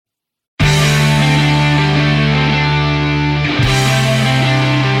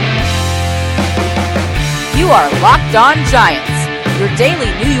are Locked On Giants, your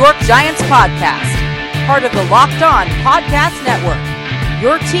daily New York Giants podcast. Part of the Locked On Podcast Network,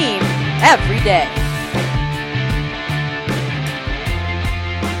 your team every day.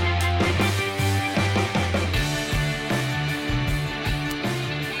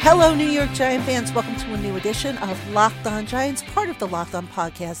 Hello, New York Giant fans. Welcome to a new edition of Locked On Giants, part of the Locked On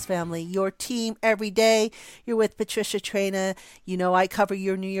Podcast family, your team every day. You're with Patricia Traina. You know I cover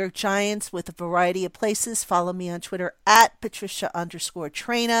your New York Giants with a variety of places. Follow me on Twitter at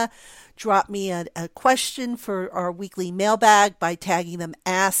Patricia_Traina. Drop me a question for our weekly mailbag by tagging them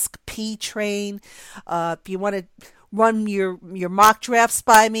Ask P Train. If you want to run your mock drafts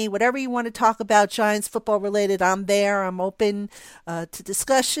by me, whatever you want to talk about Giants football related, I'm there. I'm open to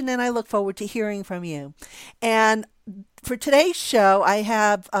discussion, and I look forward to hearing from you. And for today's show, I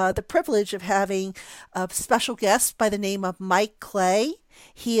have the privilege of having a special guest by the name of Mike Clay.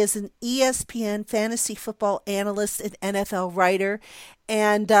 He is an ESPN fantasy football analyst and NFL writer,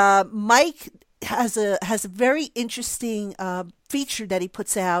 and Mike has a very interesting feature that he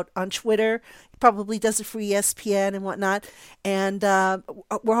puts out on Twitter. He probably does it for ESPN and whatnot, and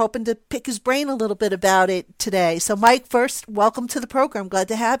we're hoping to pick his brain a little bit about it today. So, Mike, first, welcome to the program. Glad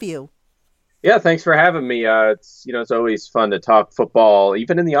to have you. Yeah, thanks for having me. It's always fun to talk football,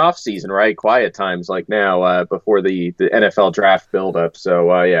 even in the off season, right? Quiet times like now before the NFL draft buildup.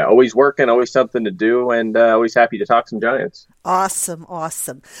 So always working, always something to do, and always happy to talk some Giants.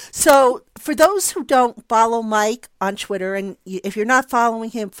 Awesome. So for those who don't follow Mike on Twitter, and if you're not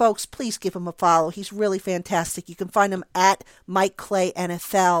following him, folks, please give him a follow. He's really fantastic. You can find him at Mike Clay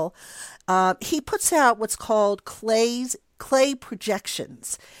NFL. He puts out what's called Clay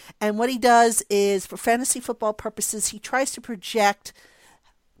projections, and what he does is, for fantasy football purposes, he tries to project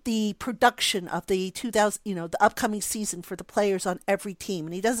the production of the the upcoming season for the players on every team,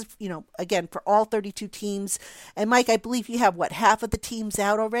 and he does it, again, for all 32 teams. And Mike, I believe you have half of the teams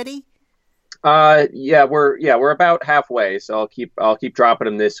out already. We're about halfway, so I'll keep dropping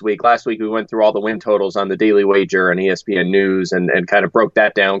them this week. Last week we went through all the win totals on the Daily Wager and ESPN News and kind of broke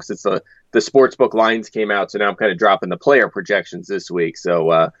that down because it's the sportsbook lines came out, so now I'm kind of dropping the player projections this week.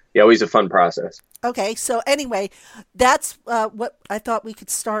 So always a fun process. Okay, so anyway, that's what I thought we could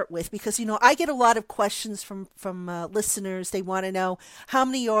start with, because I get a lot of questions from listeners. They want to know, how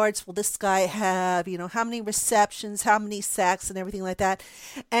many yards will this guy have? How many receptions, how many sacks, and everything like that.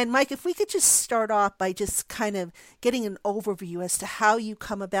 And Mike, if we could just start off by just kind of getting an overview as to how you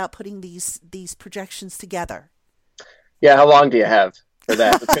come about putting these projections together. Yeah, how long do you have for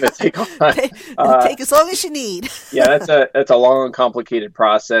that? It's going to take a while. Take as long as you need. Yeah, that's a long and complicated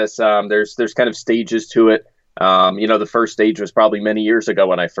process. There's kind of stages to it. The first stage was probably many years ago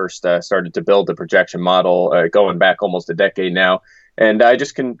when I first started to build the projection model, going back almost a decade now. And I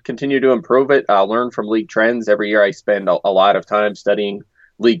just can continue to improve it, learn from league trends. Every year I spend a lot of time studying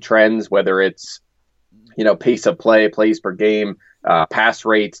league trends, whether it's, pace of play, plays per game, pass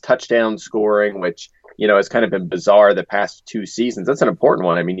rates, touchdown scoring, which, has kind of been bizarre the past two seasons. That's an important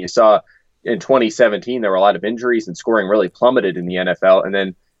one. I mean, you saw in 2017, there were a lot of injuries and scoring really plummeted in the NFL. And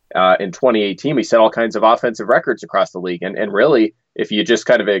then in 2018, we set all kinds of offensive records across the league. And really, if you just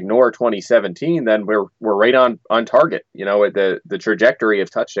kind of ignore 2017, then we're right on target. The trajectory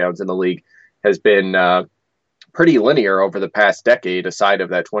of touchdowns in the league has been pretty linear over the past decade, aside of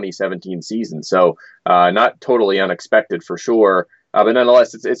that 2017 season. So not totally unexpected for sure. But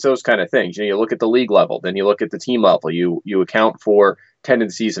nonetheless, it's those kind of things. You look at the league level, then you look at the team level. You account for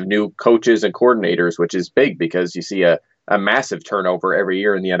tendencies of new coaches and coordinators, which is big because you see a massive turnover every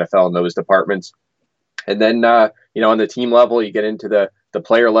year in the NFL in those departments. And then, on the team level, you get into the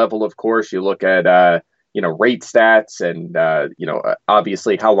player level, of course. You look at, rate stats and,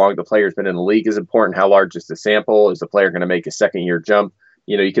 obviously how long the player's been in the league is important. How large is the sample? Is the player going to make a second-year jump?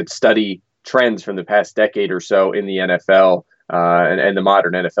 You could study trends from the past decade or so in the NFL and the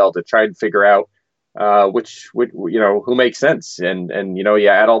modern NFL to try and figure out who makes sense. And you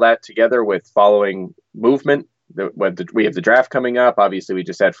add all that together with following movement. We have the draft coming up. Obviously, we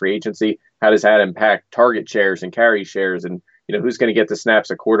just had free agency. How does that impact target shares and carry shares? And, who's going to get the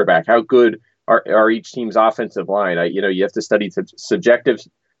snaps at quarterback? How good are each team's offensive line? You have to study the subjective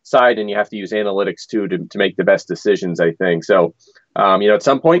side, and you have to use analytics too to make the best decisions, I think. So, at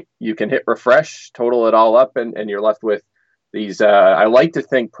some point you can hit refresh, total it all up, and you're left with these, I like to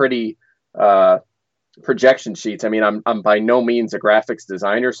think, pretty projection sheets. I mean, I'm by no means a graphics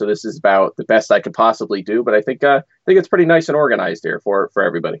designer, so this is about the best I could possibly do. But I think it's pretty nice and organized here for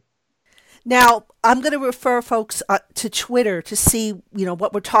everybody. Now, I'm going to refer folks to Twitter to see,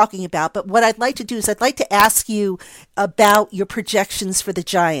 what we're talking about. But what I'd like to do is I'd like to ask you about your projections for the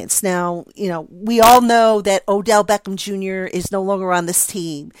Giants. Now, we all know that Odell Beckham Jr. is no longer on this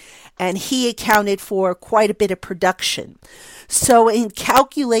team, and he accounted for quite a bit of production. So in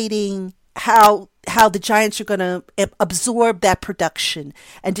calculating how the Giants are going to absorb that production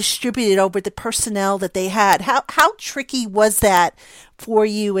and distribute it over the personnel that they had. How tricky was that for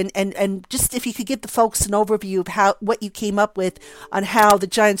you? And just if you could give the folks an overview of what you came up with on how the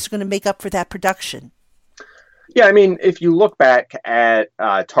Giants are going to make up for that production. Yeah, I mean, if you look back at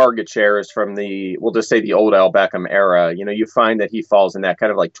target shares from we'll just say the Odell Beckham era, you find that he falls in that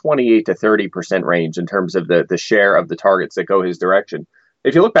kind of like 28 to 30% range in terms of the share of the targets that go his direction.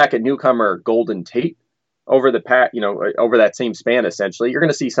 If you look back at newcomer Golden Tate over over that same span, essentially, you're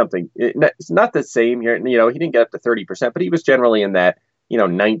going to see something. It's not the same here. He didn't get up to 30%, but he was generally in that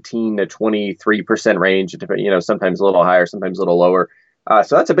 19 to 23% range. Sometimes a little higher, sometimes a little lower.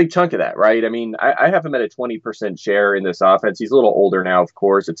 So that's a big chunk of that, right? I mean, I have him at a 20% share in this offense. He's a little older now, of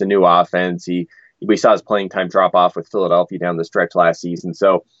course. It's a new offense. We saw his playing time drop off with Philadelphia down the stretch last season.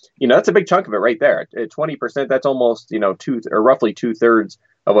 So, that's a big chunk of it right there. At 20%, that's almost, roughly 2/3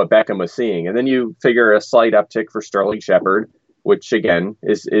 of what Beckham was seeing. And then you figure a slight uptick for Sterling Shepard, which again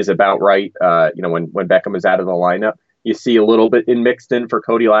is about right. When Beckham is out of the lineup, you see a little bit mixed in for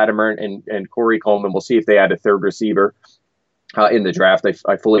Cody Latimer and Corey Coleman. We'll see if they add a third receiver in the draft.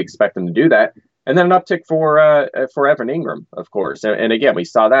 I fully expect them to do that. And then an uptick for Evan Ingram, of course. And again, we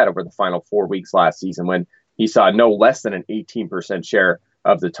saw that over the final 4 weeks last season when he saw no less than an 18% share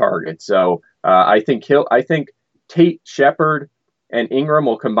of the target. So I think Tate, Shepard, and Ingram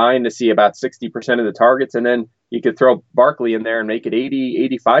will combine to see about 60% of the targets. And then you could throw Barkley in there and make it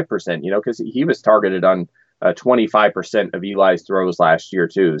 85%, because he was targeted on 25% of Eli's throws last year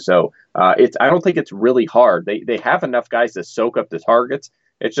too. So I don't think it's really hard. They have enough guys to soak up the targets.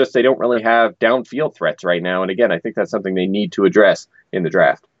 It's just they don't really have downfield threats right now. And again, I think that's something they need to address in the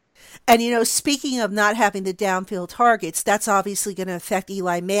draft. And, speaking of not having the downfield targets, that's obviously going to affect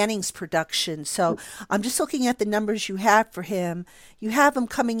Eli Manning's production. So I'm just looking at the numbers you have for him. You have him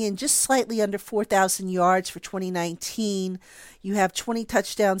coming in just slightly under 4,000 yards for 2019. You have 20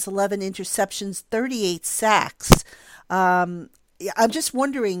 touchdowns, 11 interceptions, 38 sacks. I'm just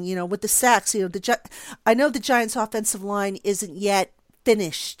wondering, with the sacks, I know the Giants' offensive line isn't yet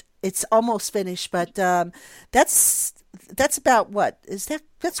finished. It's almost finished, but that's about what is that?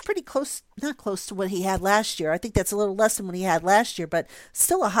 That's pretty close, not close to what he had last year. I think that's a little less than what he had last year, but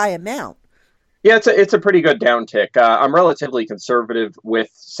still a high amount. Yeah, it's a pretty good downtick. I'm relatively conservative with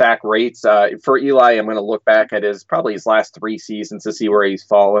sack rates. For Eli, I'm going to look back at his last 3 seasons to see where he's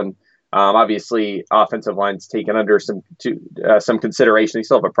fallen. Obviously, offensive line's taken under some consideration. They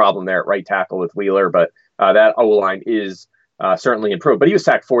still have a problem there at right tackle with Wheeler, but that O-line is certainly improved. But he was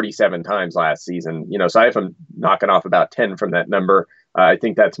sacked 47 times last season. So I have him knocking off about 10 from that number. I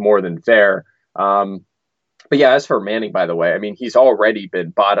think that's more than fair. But yeah, as for Manning, by the way, I mean, he's already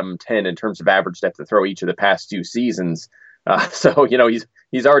been bottom 10 in terms of average depth of throw each of the past 2 seasons. So,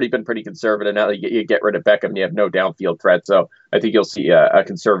 he's already been pretty conservative. Now you get rid of Beckham, you have no downfield threat. So I think you'll see a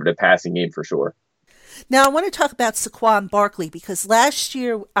conservative passing game for sure. Now, I want to talk about Saquon Barkley because last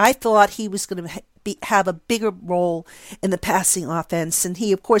year I thought he was going to have a bigger role in the passing offense. And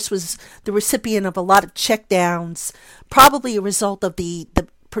he, of course, was the recipient of a lot of checkdowns, probably a result of the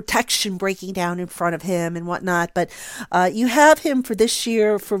protection breaking down in front of him and whatnot. But you have him for this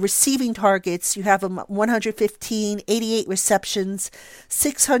year for receiving targets. You have him 115, 88 receptions,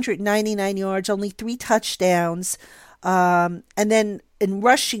 699 yards, only 3 touchdowns. And then in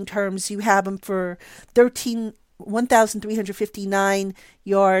rushing terms, you have him for 1,359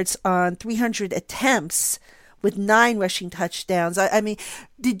 yards on 300 attempts with 9 rushing touchdowns. I mean,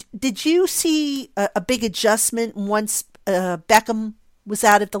 did you see a big adjustment once Beckham was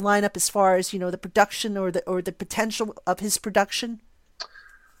out of the lineup as far as, the production or the potential of his production?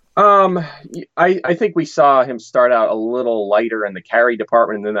 I think we saw him start out a little lighter in the carry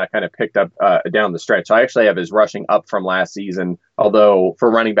department, and then that kind of picked up down the stretch. So I actually have his rushing up from last season, although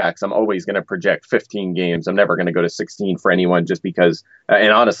for running backs, I'm always going to project 15 games. I'm never going to go to 16 for anyone just because,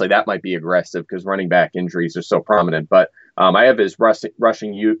 and honestly, that might be aggressive because running back injuries are so prominent. But I have his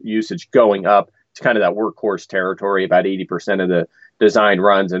rushing usage going up to kind of that workhorse territory, about 80% of the design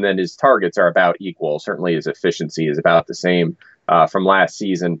runs, and then his targets are about equal. Certainly his efficiency is about the same from last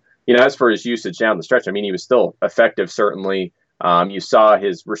season. As for his usage down the stretch, I mean, he was still effective, certainly. You saw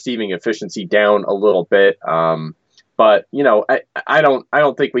his receiving efficiency down a little bit. But, I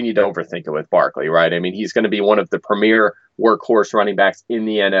don't think we need to overthink it with Barkley, right? I mean, he's going to be one of the premier workhorse running backs in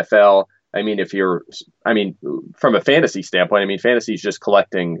the NFL. I mean, from a fantasy standpoint, I mean, fantasy is just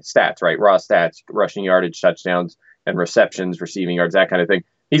collecting stats, right? Raw stats, rushing yardage, touchdowns, and receptions, receiving yards, that kind of thing.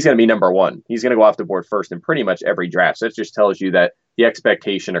 He's going to be number one. He's going to go off the board first in pretty much every draft. So it just tells you that the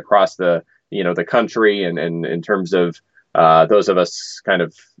expectation across the country and in terms of those of us kind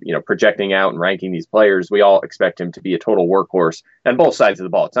of, projecting out and ranking these players, we all expect him to be a total workhorse on both sides of the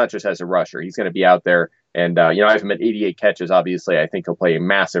ball. It's not just as a rusher. He's going to be out there. And, I have him at 88 catches. Obviously, I think he'll play a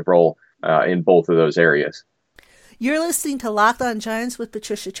massive role in both of those areas. You're listening to Locked On Giants with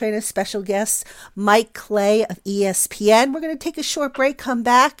Patricia Traina, special guest Mike Clay of ESPN. We're going to take a short break, come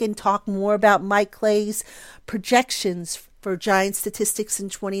back, and talk more about Mike Clay's projections for Giant statistics in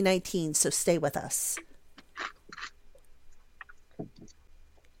 2019. So stay with us.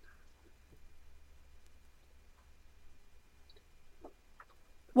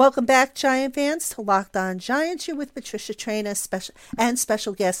 Welcome back, Giant fans, to Locked On Giants. You're with Patricia Traina,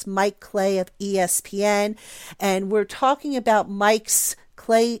 special guest Mike Clay of ESPN, and we're talking about Mike's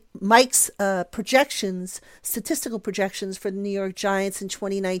projections, statistical projections for the New York Giants in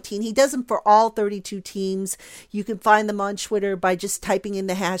 2019. He does them for all 32 teams. You can find them on Twitter by just typing in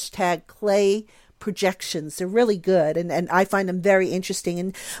the hashtag Clay projections. They're really good, and I find them very interesting.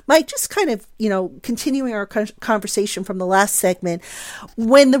 And Mike, just kind of, continuing our conversation from the last segment,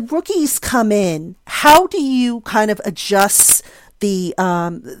 when the rookies come in, how do you kind of adjust the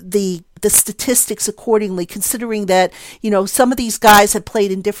statistics accordingly, considering that, some of these guys have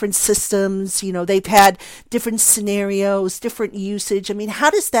played in different systems, they've had different scenarios, different usage. I mean, how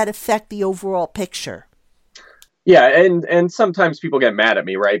does that affect the overall picture? Yeah, and sometimes people get mad at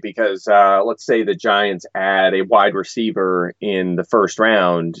me, right? Because let's say the Giants add a wide receiver in the first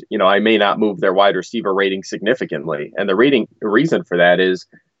round, I may not move their wide receiver rating significantly. And the reason for that is,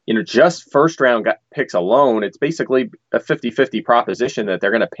 just first round picks alone, it's basically a 50-50 proposition that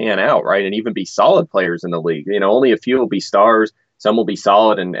they're going to pan out, right? And even be solid players in the league. Only a few will be stars, some will be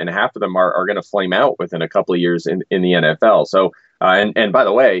solid, and half of them are going to flame out within a couple of years in the NFL. So, and by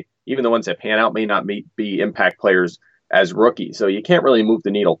the way, even the ones that pan out may not be impact players as rookies. So you can't really move the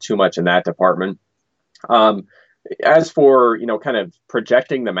needle too much in that department. As for, kind of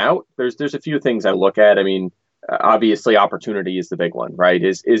projecting them out, there's a few things I look at. I mean, obviously opportunity is the big one, right?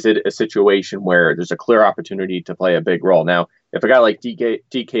 Is it a situation where there's a clear opportunity to play a big role? Now, if a guy like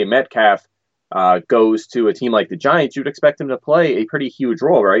DK Metcalf goes to a team like the Giants, you'd expect him to play a pretty huge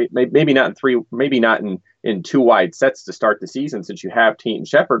role, right? Maybe not in two wide sets to start the season, since you have Tate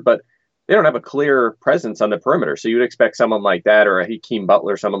Shepard, but they don't have a clear presence on the perimeter. So you'd expect someone like that, or a Hakeem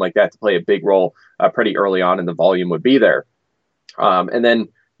Butler, someone like that, to play a big role pretty early on, and the volume would be there. And then,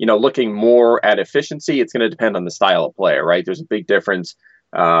 looking more at efficiency, it's going to depend on the style of player, right? There's a big difference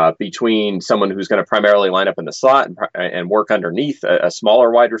between someone who's going to primarily line up in the slot and work underneath a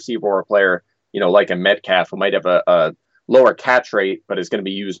smaller wide receiver, or a player, like a Metcalf, who might have a lower catch rate, but is going to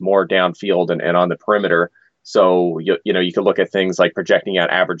be used more downfield and on the perimeter. So, you can look at things like projecting out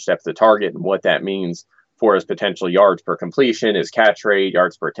average depth of target and what that means for his potential yards per completion, his catch rate,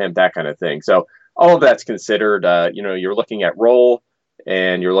 yards per attempt, that kind of thing. So all of that's considered. You're looking at role,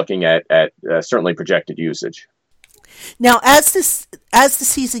 and you're looking at certainly projected usage. Now, as the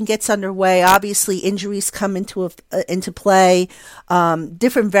season gets underway, obviously injuries come into play.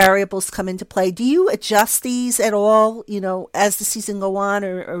 Different variables come into play. Do you adjust these at all, as the season go on,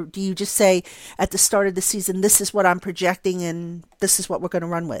 or do you just say at the start of the season, this is what I'm projecting and this is what we're going to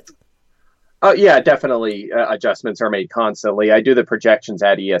run with? Yeah, definitely. Adjustments are made constantly. I do the projections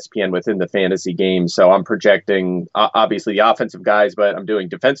at ESPN within the fantasy game. So I'm projecting, obviously, the offensive guys, but I'm doing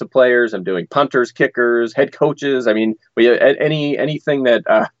defensive players. I'm doing punters, kickers, head coaches. I mean, anything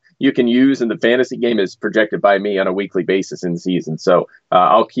that you can use in the fantasy game is projected by me on a weekly basis in season. So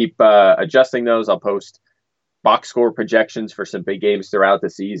I'll keep adjusting those. I'll post box score projections for some big games throughout the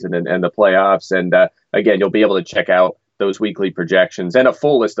season and the playoffs. And again, you'll be able to check out those weekly projections and a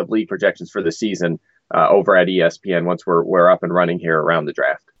full list of league projections for the season over at ESPN once we're up and running here around the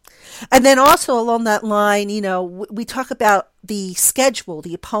draft. And then also along that line, we talk about the schedule,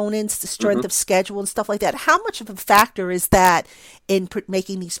 the opponents, the strength of schedule and stuff like that. How much of a factor is that in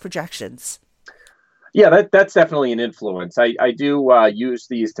making these projections? Yeah, that's definitely an influence. I do use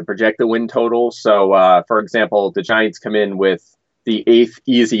these to project the win total. So, for example, the Giants come in with the 8th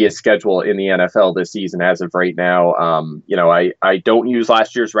easiest schedule in the NFL this season as of right now. I don't use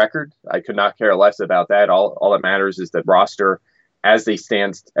last year's record. I could not care less about that. All that matters is the roster as they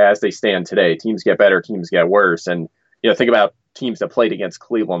stand today. Teams get better, teams get worse. And, think about teams that played against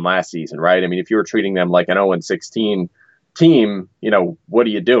Cleveland last season, right? I mean, if you were treating them like an 0-16 team, what are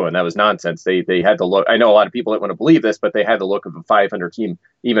you doing? That was nonsense. They had the look. I know a lot of people don't want to believe this, but they had the look of a 500 team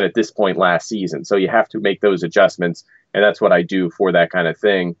even at this point last season. So you have to make those adjustments, and that's what I do for that kind of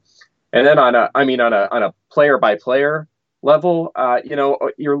thing. And then on a player by player level,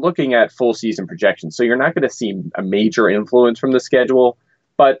 you're looking at full season projections. So you're not going to see a major influence from the schedule.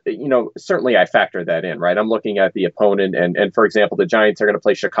 But, certainly I factor that in, right? I'm looking at the opponent. And for example, the Giants are going to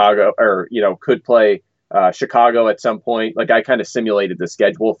play Chicago or, could play Chicago at some point. Like I kind of simulated the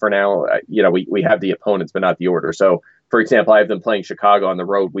schedule for now. We have the opponents, but not the order. So, for example, I have them playing Chicago on the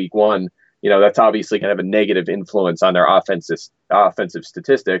road week 1. That's obviously going to have a negative influence on their offensive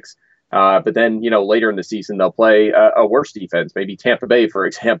statistics. But then, later in the season, they'll play a worse defense, maybe Tampa Bay, for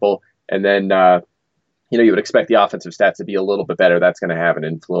example. And then, you would expect the offensive stats to be a little bit better. That's going to have an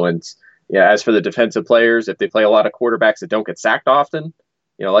influence. Yeah. As for the defensive players, if they play a lot of quarterbacks that don't get sacked often,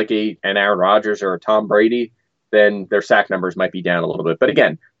 like an Aaron Rodgers or a Tom Brady, then their sack numbers might be down a little bit. But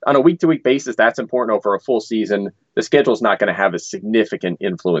again, on a week-to-week basis, that's important. Over a full season, the schedule is not going to have a significant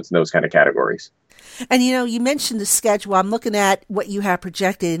influence in those kind of categories. And, you mentioned the schedule. I'm looking at what you have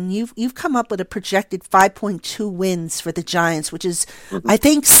projected, and you've come up with a projected 5.2 wins for the Giants, which is, I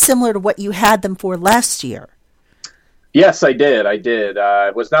think, similar to what you had them for last year. Yes, I did.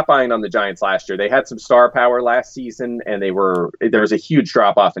 I was not buying on the Giants last year. They had some star power last season, and there was a huge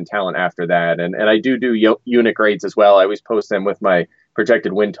drop-off in talent after that. And I do unit grades as well. I always post them with my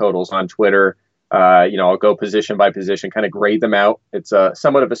projected win totals on Twitter. I'll go position by position, kind of grade them out. It's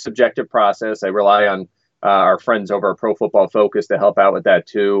somewhat of a subjective process. I rely on our friends over at Pro Football Focus to help out with that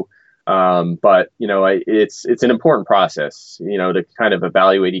too. But it's an important process, to kind of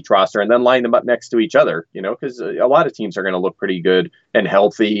evaluate each roster and then line them up next to each other, because a lot of teams are going to look pretty good and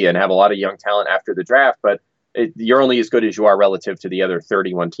healthy and have a lot of young talent after the draft, but you're only as good as you are relative to the other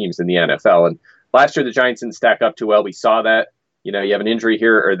 31 teams in the NFL. And last year, the Giants didn't stack up too well. We saw that. You have an injury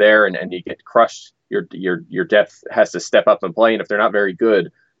here or there and you get crushed. Your depth has to step up and play. And if they're not very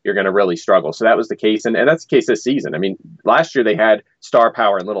good, you're going to really struggle. So that was the case. And that's the case this season. I mean, last year they had star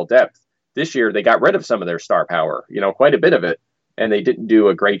power and little depth. This year they got rid of some of their star power, quite a bit of it. And they didn't do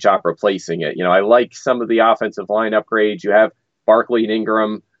a great job replacing it. I like some of the offensive line upgrades. You have Barkley and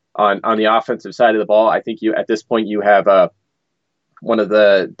Ingram on the offensive side of the ball. I think at this point you have one of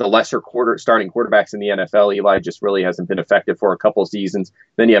the lesser starting quarterbacks in the NFL. Eli just really hasn't been effective for a couple seasons.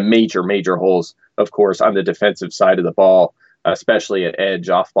 Then you have major holes, of course, on the defensive side of the ball, especially at edge,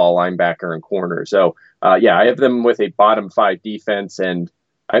 off-ball linebacker, and corner. So, I have them with a bottom 5 defense, and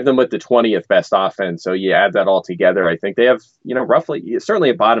I have them with the 20th best offense. So you add that all together, I think they have, roughly, certainly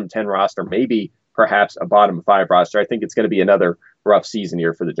a bottom 10 roster, maybe perhaps a bottom 5 roster. I think it's going to be another rough season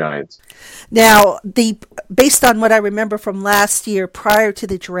here for the Giants. Now, based on what I remember from last year prior to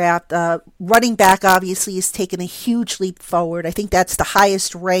the draft, running back obviously has taken a huge leap forward. I think that's the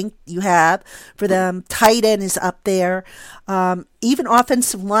highest rank you have for them. Tight end is up there. Even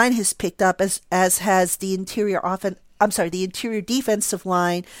offensive line has picked up as has the interior defensive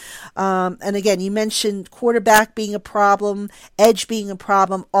line. And again, you mentioned quarterback being a problem, edge being a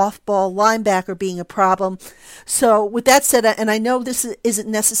problem, off-ball linebacker being a problem. So with that said, and I know this isn't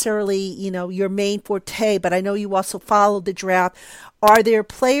necessarily, your main forte, but I know you also followed the draft. Are there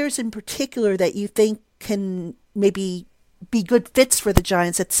players in particular that you think can maybe be good fits for the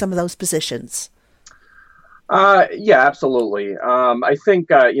Giants at some of those positions? Yeah, absolutely. I think,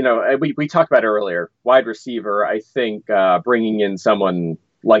 we talked about it earlier, wide receiver. I think bringing in someone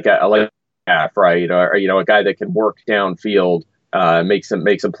like a right, or a guy that can work downfield, make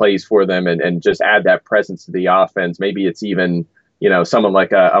some plays for them, and just add that presence to the offense. Maybe it's even someone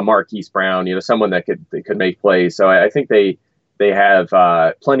like a Marquise Brown, someone that could make plays. So I think they have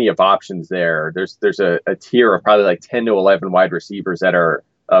plenty of options there. There's a tier of probably like 10 to 11 wide receivers that are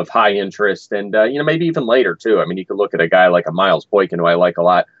of high interest, and maybe even later too. I mean, you could look at a guy like a Miles Boykin, who I like a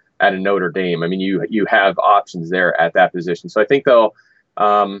lot, at a Notre Dame. I mean, you have options there at that position. So I think they'll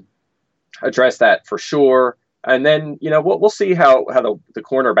address that for sure. And then we'll see how the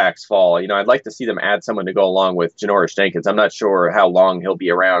cornerbacks fall. I'd like to see them add someone to go along with Janoris Jenkins. I'm not sure how long he'll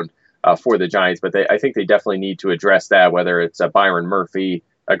be around for the Giants, but I think they definitely need to address that. Whether it's Byron Murphy,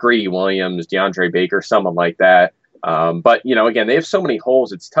 Greedy Williams, DeAndre Baker, someone like that. But again, they have so many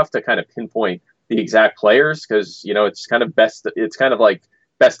holes. It's tough to kind of pinpoint the exact players because it's kind of like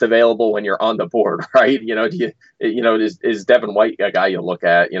best available when you're on the board, right? Is Devin White a guy you look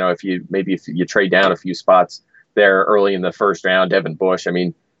at? If you trade down a few spots there early in the first round, Devin Bush. I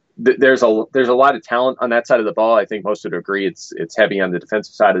mean, there's a lot of talent on that side of the ball. I think most would agree it's heavy on the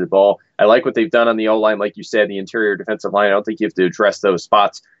defensive side of the ball. I like what they've done on the O-line, like you said, the interior defensive line. I don't think you have to address those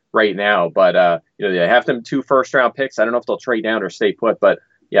spots right now. But they have them 2 first-round picks. I don't know if they'll trade down or stay put, but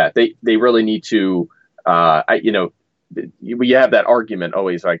yeah, they really need to. We have that argument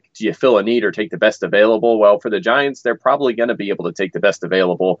always, like, do you fill a need or take the best available? Well, for the Giants, they're probably going to be able to take the best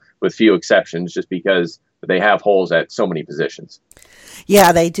available with few exceptions, just because they have holes at so many positions.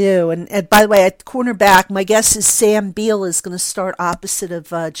 Yeah, they do. And by the way, at cornerback, my guess is Sam Beal is going to start opposite of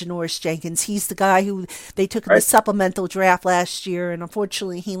Janoris Jenkins. He's the guy who they took in the supplemental draft last year, and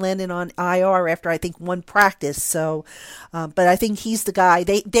unfortunately he landed on IR after, I think, 1 practice. So, but I think he's the guy.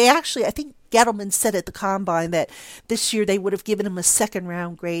 They actually, I think, Gettleman said at the Combine that this year they would have given him a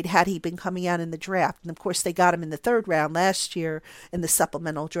 2nd-round grade had he been coming out in the draft. And, of course, they got him in the 3rd round last year in the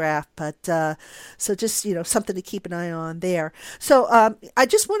supplemental draft. But so just, something to keep an eye on there. So I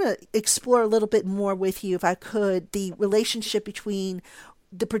just want to explore a little bit more with you, if I could, the relationship between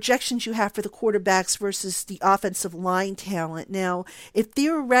the projections you have for the quarterbacks versus the offensive line talent. Now, if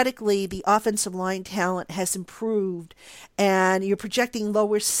theoretically the offensive line talent has improved and you're projecting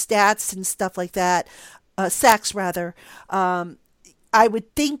lower stats and stuff like that, sacks rather, I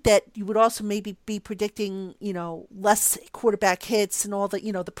would think that you would also maybe be predicting, less quarterback hits and all the,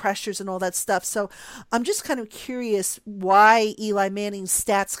 the pressures and all that stuff. So I'm just kind of curious why Eli Manning's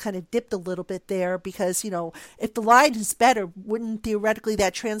stats kind of dipped a little bit there, because, if the line is better, wouldn't theoretically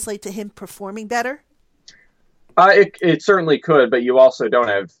that translate to him performing better? It certainly could, but you also don't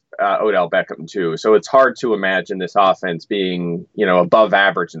have Odell Beckham too. So it's hard to imagine this offense being, above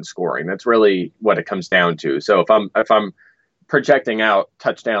average in scoring. That's really what it comes down to. So if I'm projecting out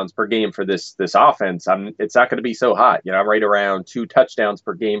touchdowns per game for this offense, it's not going to be so hot. I'm right around 2 touchdowns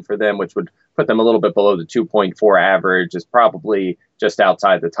per game for them, which would put them a little bit below the 2.4 average. Is probably just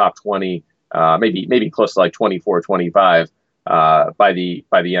outside the top 20, maybe close to like 24, 25 by the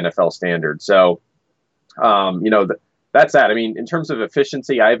NFL standard. So, that's that. I mean, in terms of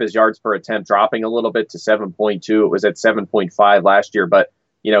efficiency, I have his yards per attempt dropping a little bit to 7.2. It was at 7.5 last year, but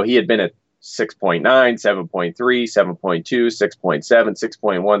he had been at 6.9, 7.3, 7.2, 6.7,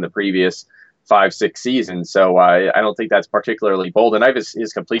 6.1 the previous 5-6 seasons. So I don't think that's particularly bold. And I have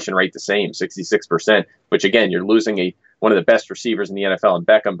his completion rate the same, 66%, which again, you're losing one of the best receivers in the NFL in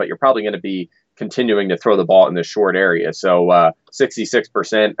Beckham, but you're probably going to be continuing to throw the ball in the short area. So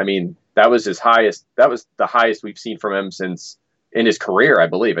 66%, I mean, that was his highest. That was the highest we've seen from him since in his career, I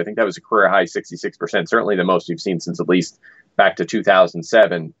believe. I think that was a career high, 66%, certainly the most we've seen since at least back to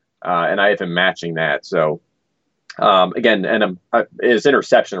 2007. And I have him matching that. So, again, and his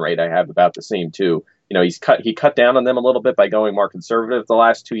interception rate, I have about the same too. He cut down on them a little bit by going more conservative the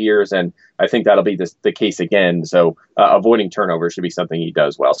last 2 years, and I think that'll be the case again. So, avoiding turnovers should be something he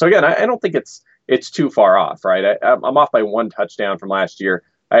does well. So again, I don't think it's too far off, right? I'm off by 1 touchdown from last year.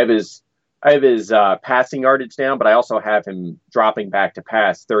 I have his passing yardage down, but I also have him dropping back to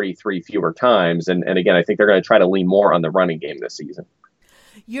pass 33 fewer times. And again, I think they're going to try to lean more on the running game this season.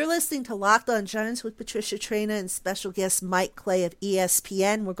 You're listening to Locked On Giants with Patricia Traina and special guest Mike Clay of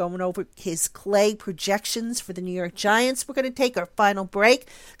ESPN. We're going over his Clay projections for the New York Giants. We're going to take our final break,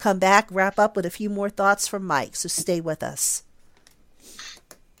 come back, wrap up with a few more thoughts from Mike. So stay with us.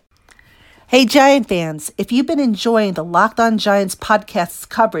 Hey, Giant fans, if you've been enjoying the Locked On Giants podcast's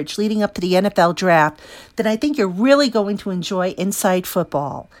coverage leading up to the NFL draft, then I think you're really going to enjoy Inside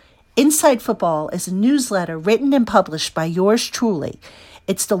Football. Inside Football is a newsletter written and published by yours truly.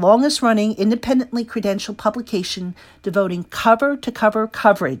 It's the longest-running, independently credentialed publication devoting cover-to-cover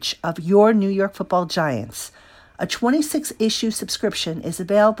coverage of your New York Football Giants. A 26-issue subscription is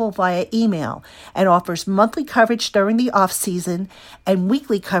available via email and offers monthly coverage during the off-season and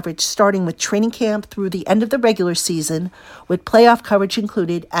weekly coverage starting with training camp through the end of the regular season, with playoff coverage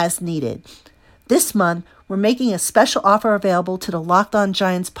included as needed. This month, we're making a special offer available to the Locked On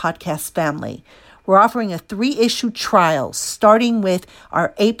Giants podcast family. We're offering a 3-issue trial, starting with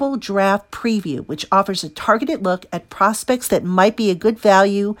our April draft preview, which offers a targeted look at prospects that might be a good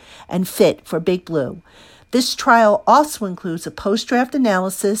value and fit for Big Blue. This trial also includes a post-draft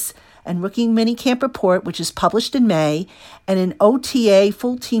analysis and rookie minicamp report, which is published in May, and an OTA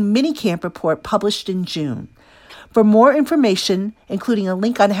full-team minicamp report published in June. For more information, including a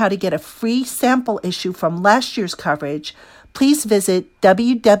link on how to get a free sample issue from last year's coverage, please visit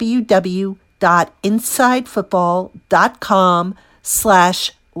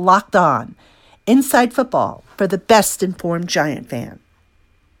www.insidefootball.com/lockedon. Inside Football, for the best informed Giant fan.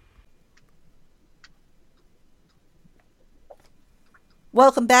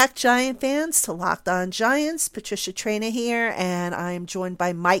 Welcome back, Giant fans, to Locked On Giants. Patricia Traina here, and I am joined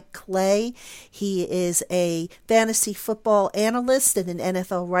by Mike Clay. He is a fantasy football analyst and an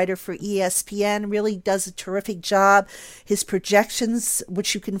NFL writer for ESPN. Really does a terrific job. His projections,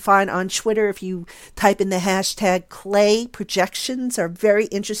 which you can find on Twitter if you type in the hashtag Clay projections, are very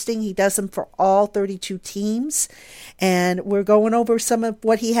interesting. He does them for all 32 teams, and we're going over some of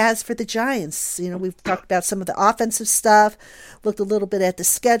what he has for the Giants. We've talked about some of the offensive stuff, looked a little bit at the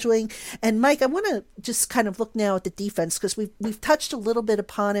scheduling. And Mike, I want to just kind of look now at the defense, because we've touched a little bit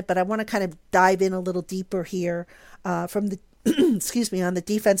upon it, but I want to kind of dive in a little deeper here from the on the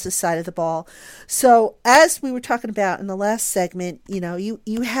defensive side of the ball. So as we were talking about in the last segment,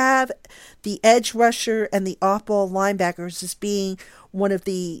 you have the edge rusher and the off-ball linebackers as being one of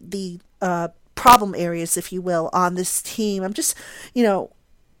the problem areas, if you will, on this team. I'm just,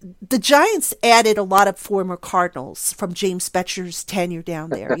 the Giants added a lot of former Cardinals from James Bettcher's tenure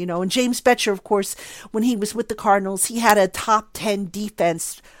down there, and James Bettcher, of course, when he was with the Cardinals, he had a top 10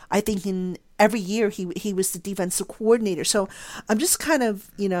 defense, I think, in every year he was the defensive coordinator. So I'm just kind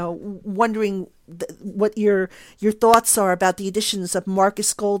of, wondering what your thoughts are about the additions of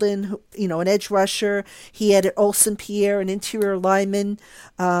Marcus Golden, an edge rusher. He added Olsen Pierre, an interior lineman.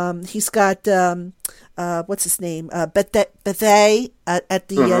 He's got, what's his name? Bethay at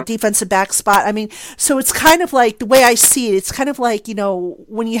the defensive back spot. I mean, so it's kind of like, the way I see it, it's kind of like,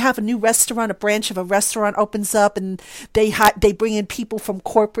 when you have a new restaurant, a branch of a restaurant opens up, and they bring in people from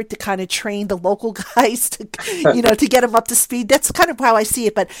corporate to kind of train the local guys to, to get them up to speed. That's kind of how I see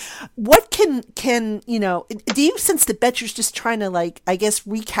it. But what can do you sense that Bettcher's just trying to,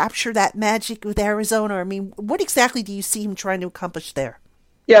 recapture that magic with Arizona? I mean, what exactly do you see him trying to accomplish there?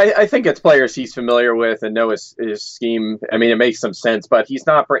 Yeah, I think it's players he's familiar with and know his scheme. I mean, it makes some sense, but he's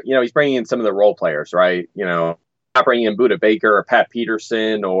not, he's bringing in some of the role players, right? Not bringing in Budda Baker or Pat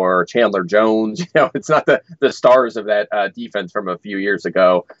Peterson or Chandler Jones. It's not the stars of that defense from a few years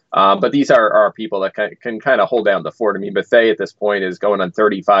ago. But these are people that can kind of hold down the fort. I mean, Bethay at this point is going on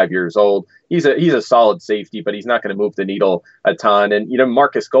 35 years old. He's a solid safety, but he's not going to move the needle a ton. And,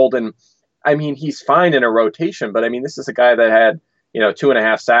 Marcus Golden, I mean, he's fine in a rotation, but I mean, this is a guy that had,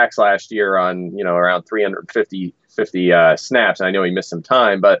 2.5 sacks last year on, around 350 snaps. And I know he missed some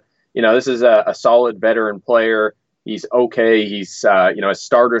time, but, this is a solid veteran player. He's okay. He's, as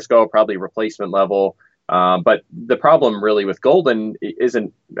starters go, probably replacement level. But the problem really with Golden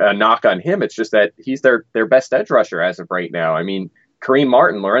isn't a knock on him. It's just that he's their best edge rusher as of right now. I mean, Kareem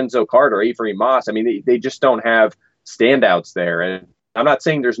Martin, Lorenzo Carter, Avery Moss. I mean, they just don't have standouts there. And I'm not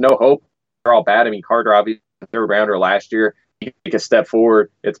saying there's no hope. They're all bad. I mean, Carter, obviously, third rounder last year. He can take a step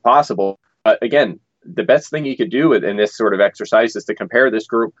forward. It's possible. But again, the best thing you could do in this sort of exercise is to compare this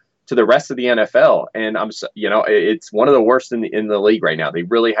group to the rest of the NFL. And it's one of the worst in the league right now. They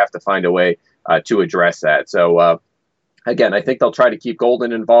really have to find a way to address that. So again, I think they'll try to keep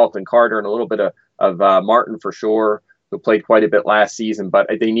Golden involved and Carter and a little bit of Martin for sure, who played quite a bit last season, but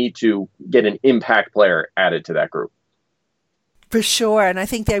they need to get an impact player added to that group. For sure, and I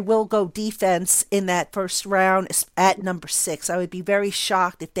think they will go defense in that first round at number 6. I would be very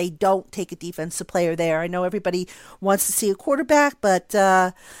shocked if they don't take a defensive player there. I know everybody wants to see a quarterback, but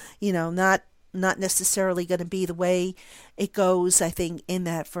not necessarily going to be the way it goes, I think, in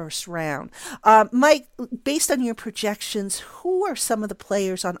that first round. Mike, based on your projections, who are some of the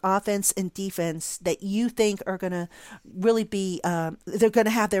players on offense and defense that you think are going to really be, they're going to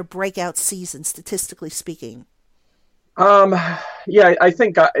have their breakout season, statistically speaking? Yeah, I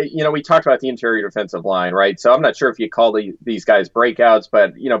think, we talked about the interior defensive line, right? So I'm not sure if you call these guys breakouts,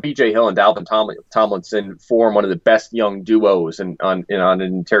 but, BJ Hill and Dalvin Tomlinson form one of the best young duos on an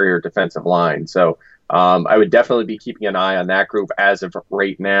interior defensive line. So I would definitely be keeping an eye on that group as of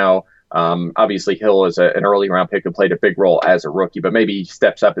right now. Obviously, Hill is an early round pick who played a big role as a rookie, but maybe he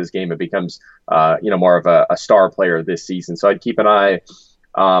steps up his game and becomes, more of a star player this season. So I'd keep an eye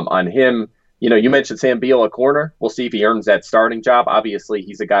on him. You mentioned Sam Beal at corner. We'll see if he earns that starting job. Obviously,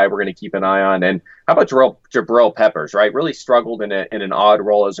 he's a guy we're going to keep an eye on. And how about Jabril Peppers, right? Really struggled in an odd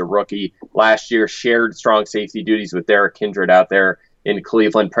role as a rookie. Last year, shared strong safety duties with Derek Kindred out there in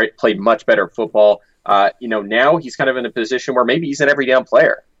Cleveland, played much better football. Now he's kind of in a position where maybe he's an every down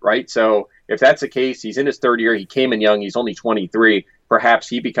player, right? So if that's the case, he's in his third year. He came in young. He's only 23. Perhaps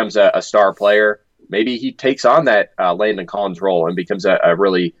he becomes a star player. Maybe he takes on that Landon Collins role and becomes a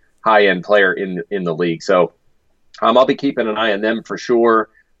really high-end player in the league. So I'll be keeping an eye on them for sure.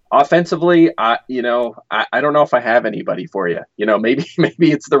 Offensively, I don't know if I have anybody for you. Maybe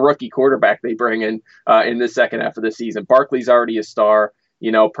it's the rookie quarterback they bring in the second half of the season. Barkley's already a star.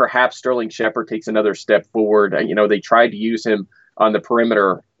 Perhaps Sterling Shepard takes another step forward. They tried to use him on the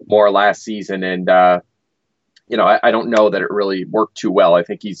perimeter more last season, and I don't know that it really worked too well. I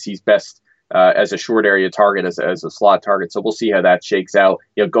think he's best as a short area target, as a slot target. So we'll see how that shakes out.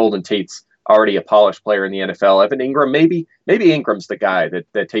 Golden Tate's already a polished player in the NFL. Evan Ingram, maybe Ingram's the guy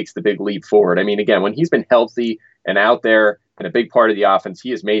that takes the big leap forward. I mean, again, when he's been healthy and out there and a big part of the offense,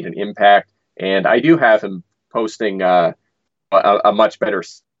 he has made an impact. And I do have him posting a much better.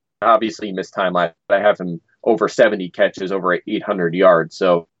 Obviously, he missed time last, but I have him over 70 catches, over 800 yards.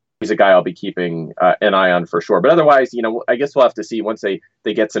 So he's a guy I'll be keeping an eye on for sure. But otherwise, I guess we'll have to see once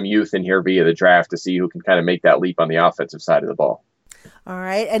they get some youth in here via the draft to see who can kind of make that leap on the offensive side of the ball. All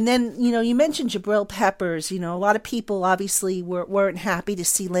right. And then, you mentioned Jabril Peppers. A lot of people obviously weren't happy to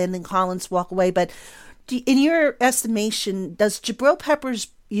see Landon Collins walk away. But in your estimation, does Jabril Peppers,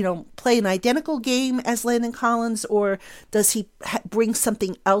 play an identical game as Landon Collins, or does he bring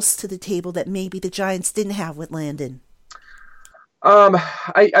something else to the table that maybe the Giants didn't have with Landon?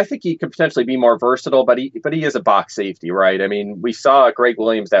 I think he could potentially be more versatile, but he is a box safety, right? I mean, we saw Greg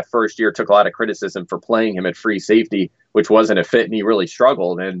Williams that first year took a lot of criticism for playing him at free safety, which wasn't a fit, and he really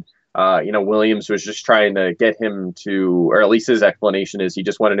struggled. And Williams was just trying to get him to, or at least his explanation is he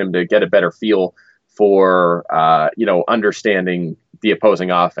just wanted him to get a better feel for understanding the opposing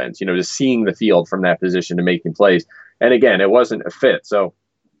offense, just seeing the field from that position to making plays. And again, it wasn't a fit. So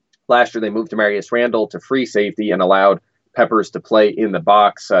last year they moved Demarius Randall to free safety and allowed Peppers to play in the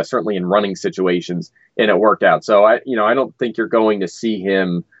box, certainly in running situations, and it worked out. So I don't think you're going to see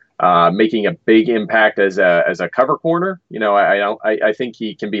him making a big impact as a cover corner. I think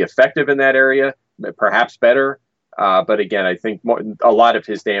he can be effective in that area, perhaps better. But again, I think a lot of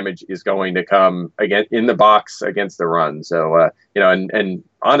his damage is going to come again in the box against the run. So and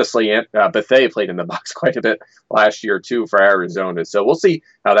honestly, Bethea played in the box quite a bit last year too for Arizona. So we'll see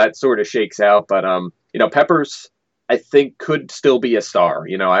how that sort of shakes out. But Peppers, I think, could still be a star.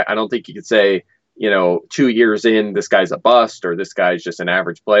 I don't think you could say, 2 years in, this guy's a bust or this guy's just an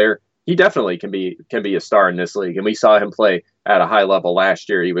average player. He definitely can be a star in this league. And we saw him play at a high level last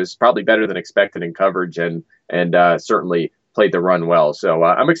year. He was probably better than expected in coverage and certainly played the run well. So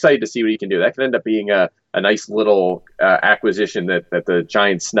I'm excited to see what he can do. That could end up being a nice little acquisition that the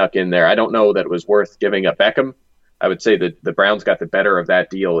Giants snuck in there. I don't know that it was worth giving up Beckham. I would say that the Browns got the better of that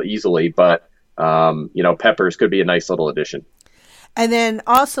deal easily, but Peppers could be a nice little addition. And then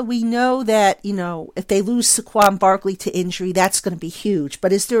also we know that, if they lose Saquon Barkley to injury, that's going to be huge.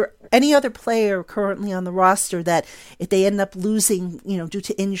 But is there any other player currently on the roster that if they end up losing, due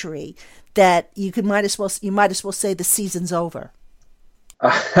to injury, that you might as well say the season's over?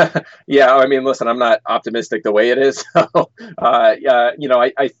 Yeah, I mean, listen, I'm not optimistic the way it is. So,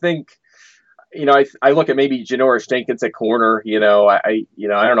 I think, I look at maybe Janoris Jenkins at corner. I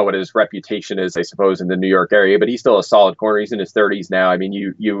don't know what his reputation is, I suppose, in the New York area, but he's still a solid corner. He's in his 30s now. I mean,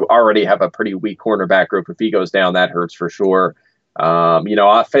 you already have a pretty weak cornerback group. If he goes down, that hurts for sure.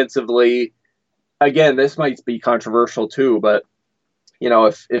 Offensively, again, this might be controversial too, but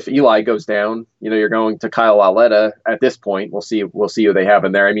if Eli goes down, you're going to Kyle Lauletta at this point. We'll see who they have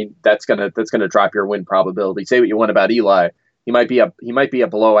in there. I mean, that's gonna drop your win probability. Say what you want about Eli. He might be a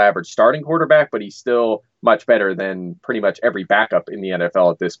below average starting quarterback, but he's still much better than pretty much every backup in the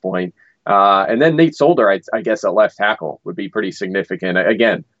NFL at this point. And then Nate Solder, I guess, at left tackle would be pretty significant.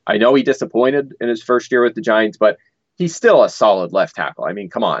 Again, I know he disappointed in his first year with the Giants, but he's still a solid left tackle. I mean,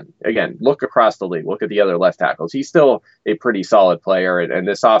 come on. Again, look across the league. Look at the other left tackles. He's still a pretty solid player, and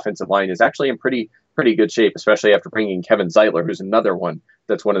this offensive line is actually in pretty good shape, especially after bringing Kevin Zeitler, who's another one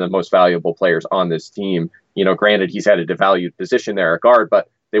that's one of the most valuable players on this team. Granted, he's had a devalued position there at guard, but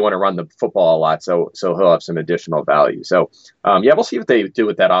they want to run the football a lot, so he'll have some additional value. So, we'll see what they do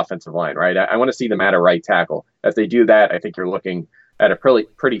with that offensive line, right? I want to see them at a right tackle. If they do that, I think you're looking at a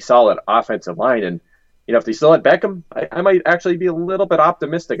pretty solid offensive line. And, if they still had Beckham, I might actually be a little bit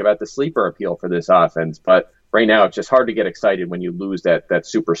optimistic about the sleeper appeal for this offense. But right now, it's just hard to get excited when you lose that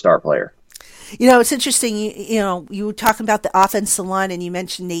superstar player. It's interesting. You were talking about the offensive line, and you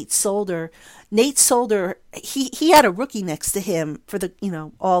mentioned Nate Solder. Nate Solder, he had a rookie next to him for the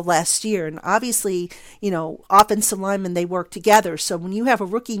all last year, and obviously offensive linemen, they work together. So when you have a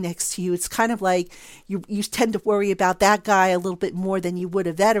rookie next to you, it's kind of like you tend to worry about that guy a little bit more than you would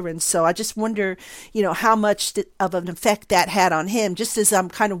a veteran. So I just wonder how much of an effect that had on him. Just as I'm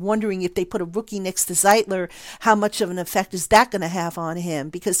kind of wondering if they put a rookie next to Zeitler, how much of an effect is that going to have on him?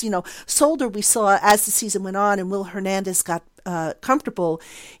 Because Solder, we saw as the season went on and Will Hernandez got comfortable,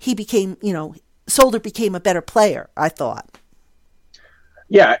 he became, Solder became a better player, I thought.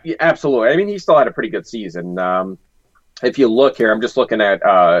 Yeah, absolutely. I mean, he still had a pretty good season. if you look here, I'm just looking at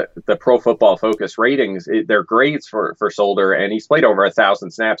the Pro Football Focus ratings. Their grades for Solder, and he's played over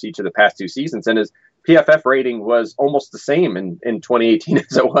 1,000 snaps each of the past 2 seasons, and his PFF rating was almost the same in 2018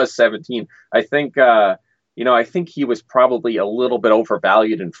 as it was 17. I think I think he was probably a little bit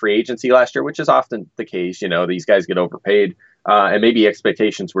overvalued in free agency last year, which is often the case. These guys get overpaid, and maybe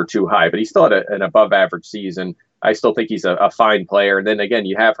expectations were too high, but he still had an above average season. I still think he's a fine player. And then again,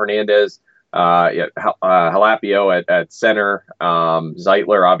 you have Hernandez, Halapio at center,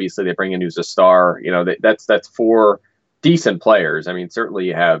 Zeitler, obviously they bring in who's a star. That's 4 decent players. I mean, certainly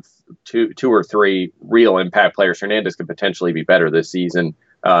you have two or three real impact players. Hernandez could potentially be better this season.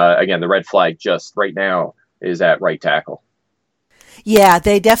 Again, the red flag just right now is at right tackle. Yeah,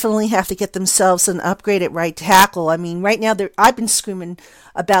 they definitely have to get themselves an upgrade at right tackle. I mean, right now, I've been screaming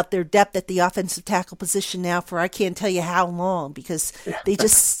about their depth at the offensive tackle position now for I can't tell you how long, because they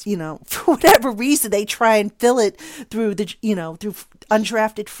just, for whatever reason, they try and fill it through through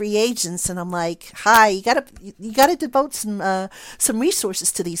undrafted free agents. And I'm like, you gotta devote some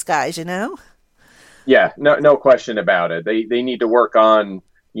resources to these guys, Yeah, no question about it. They need to work on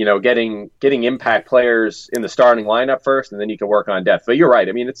getting impact players in the starting lineup first, and then you can work on depth. But you're right.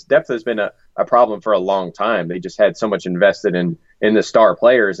 I mean, depth has been a problem for a long time. They just had so much invested in the star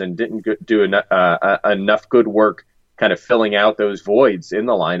players and didn't do enough good work kind of filling out those voids in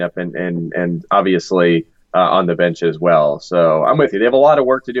the lineup and obviously on the bench as well. So I'm with you. They have a lot of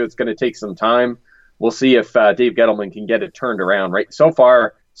work to do. It's going to take some time. We'll see if Dave Gettleman can get it turned around. Right so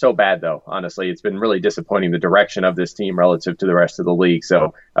far, so bad, though. Honestly, it's been really disappointing, the direction of this team relative to the rest of the league.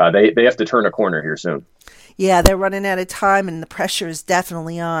 So they have to turn a corner here soon. Yeah, they're running out of time, and the pressure is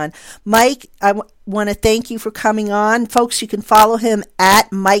definitely on. Mike, I want to thank you for coming on. Folks, you can follow him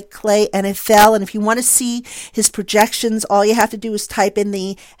at Mike Clay NFL, and if you want to see his projections, all you have to do is type in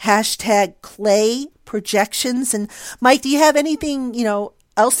the hashtag Clay projections. And Mike, do you have anything,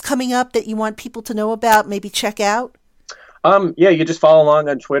 else coming up that you want people to know about, maybe check out? Yeah, you just follow along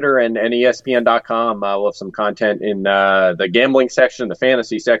on Twitter and ESPN.com. We'll have some content in the gambling section, the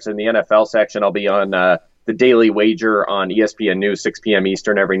fantasy section, the NFL section. I'll be on the Daily Wager on ESPN News, 6 p.m.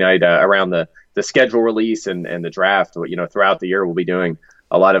 Eastern every night around the schedule release and the draft. Throughout the year, we'll be doing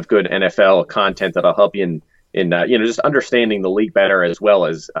a lot of good NFL content that'll help you in just understanding the league better, as well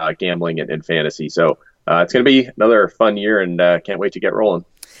as gambling and fantasy. So it's going to be another fun year, and can't wait to get rolling.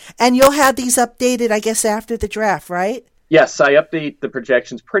 And you'll have these updated, I guess, after the draft, right? Yes, I update the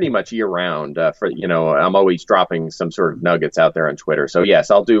projections pretty much year round. I'm always dropping some sort of nuggets out there on Twitter. So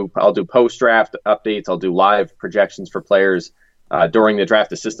yes, I'll do post draft updates. I'll do live projections for players during the draft.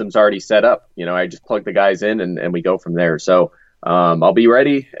 The system's already set up. I just plug the guys in and we go from there. So I'll be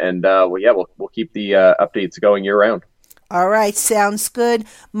ready, and we'll keep the updates going year round. All right, sounds good.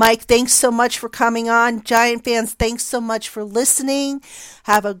 Mike, thanks so much for coming on. Giant fans, thanks so much for listening.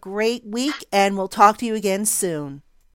 Have a great week, and we'll talk to you again soon.